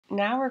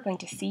now we're going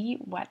to see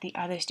what the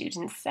other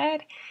students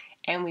said,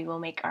 and we will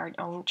make our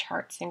own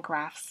charts and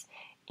graphs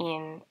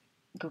in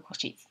Google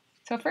Sheets.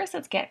 So first,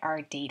 let's get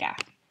our data.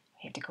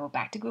 We have to go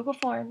back to Google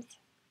Forms.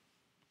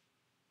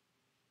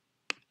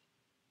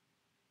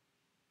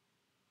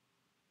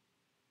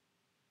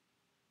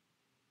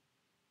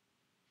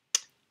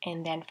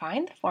 And then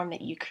find the form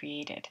that you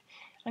created.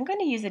 I'm going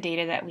to use the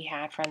data that we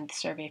had from the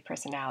survey of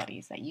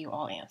personalities that you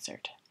all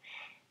answered.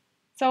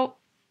 So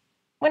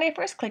when I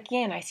first click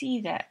in, I see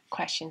the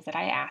questions that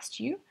I asked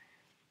you,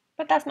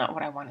 but that's not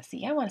what I want to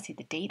see. I want to see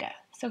the data.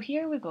 So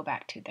here we go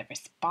back to the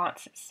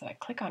responses. So I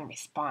click on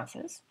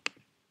responses.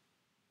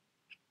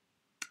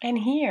 And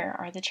here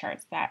are the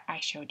charts that I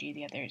showed you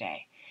the other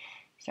day.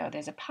 So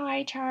there's a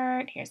pie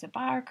chart, here's a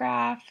bar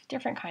graph,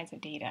 different kinds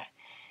of data.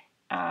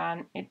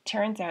 It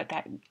turns out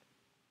that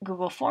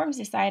Google Forms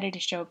decided to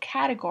show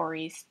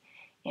categories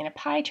in a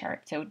pie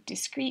chart, so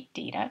discrete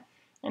data,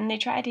 and they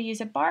tried to use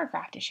a bar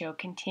graph to show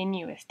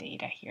continuous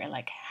data here,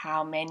 like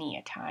how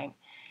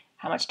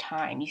much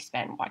time you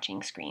spend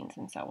watching screens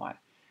and so on.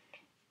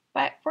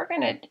 But we're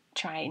going to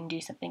try and do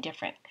something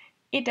different.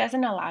 It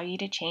doesn't allow you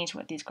to change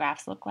what these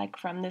graphs look like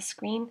from this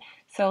screen,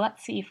 so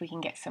let's see if we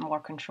can get some more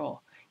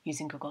control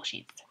using Google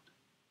Sheets.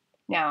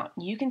 Now,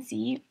 you can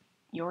see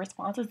your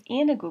responses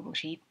in a Google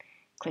Sheet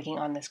clicking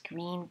on this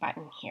green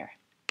button here.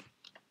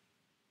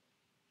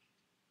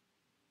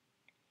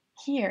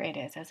 Here it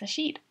is as a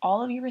sheet,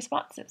 all of your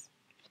responses.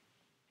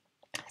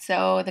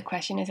 So the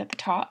question is at the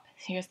top.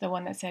 Here's the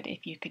one that said,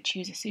 if you could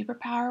choose a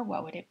superpower,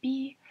 what would it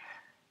be?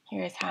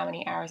 Here's how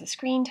many hours of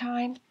screen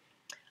time.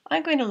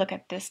 I'm going to look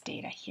at this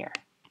data here.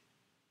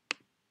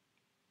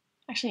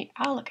 Actually,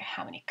 I'll look at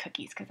how many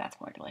cookies because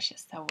that's more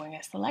delicious. So we're going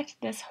to select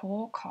this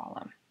whole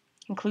column,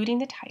 including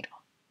the title.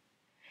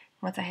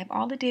 Once I have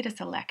all the data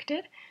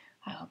selected,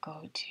 I'll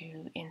go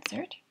to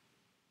Insert,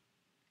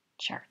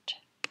 Chart.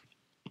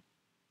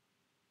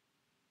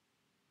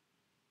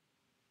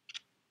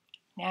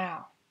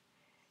 Now,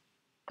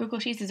 Google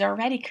Sheets has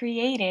already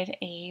created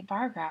a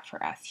bar graph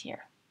for us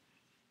here.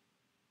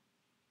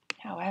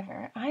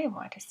 However, I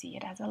want to see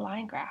it as a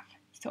line graph.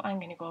 So I'm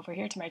going to go over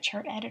here to my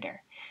chart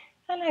editor,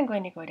 and I'm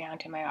going to go down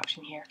to my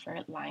option here for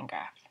line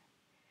graph.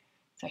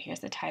 So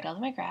here's the title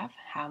of my graph,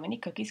 how many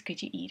cookies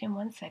could you eat in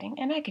one setting?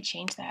 And I could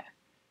change that.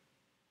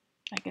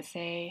 I could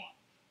say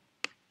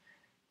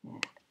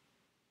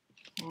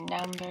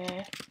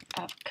number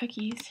of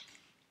cookies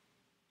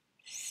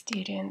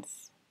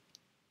students.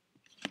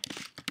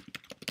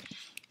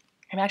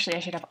 And actually I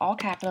should have all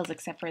capitals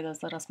except for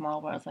those little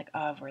small words like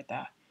of or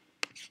the.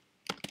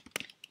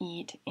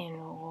 Eat in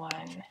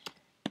one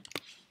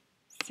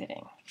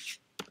sitting.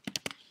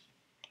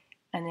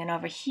 And then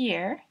over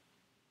here,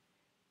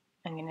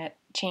 I'm going to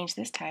change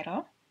this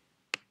title.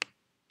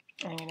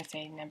 I'm going to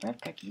say number of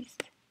cookies.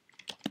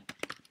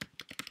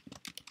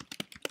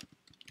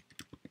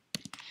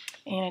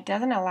 And it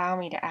doesn't allow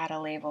me to add a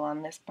label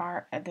on this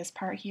part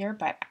here,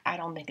 but I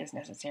don't think it's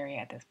necessary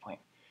at this point.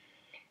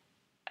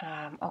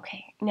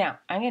 Okay, now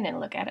I'm going to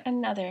look at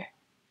another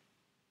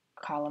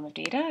column of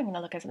data. I'm going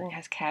to look at something that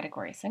has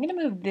categories. So I'm going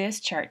to move this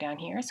chart down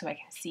here so I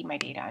can see my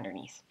data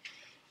underneath.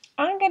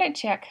 I'm going to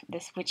check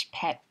this which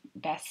pet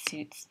best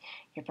suits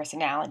your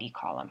personality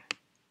column.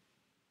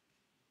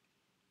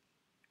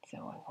 So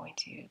I'm going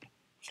to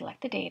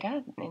select the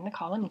data in the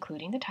column,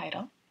 including the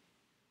title.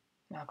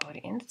 I'll go to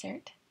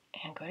Insert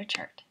and go to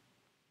Chart.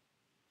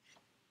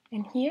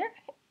 And here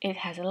it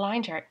has a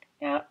line chart.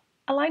 Now,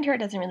 a line chart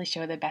doesn't really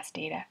show the best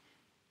data.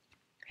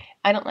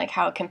 I don't like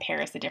how it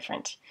compares the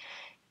different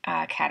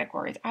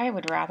categories. I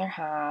would rather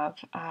have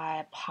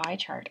a pie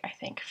chart, I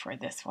think, for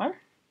this one.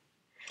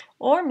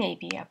 Or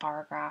maybe a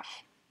bar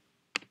graph.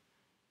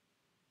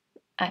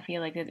 I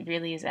feel like it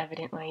really is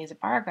evident when I use a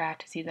bar graph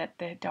to see that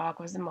the dog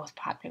was the most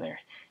popular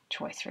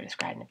choice for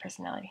describing the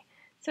personality.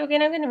 So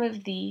again, I'm going to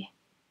move the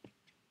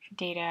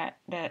data,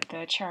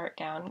 the chart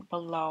down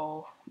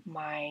below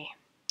my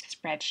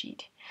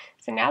spreadsheet.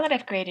 So now that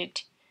I've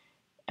created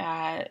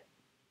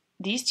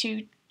these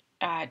two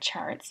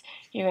charts,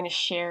 you're going to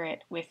share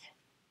it with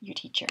your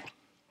teacher.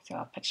 So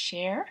I'll put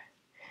share,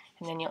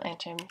 and then you'll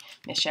enter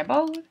Ms.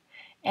 Chabot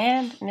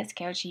and Ms.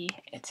 Gauchi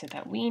so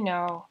that we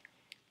know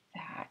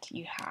that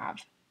you have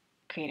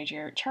created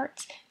your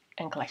charts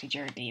and collected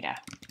your data.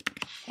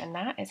 And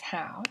that is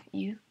how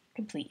you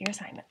complete your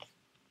assignment.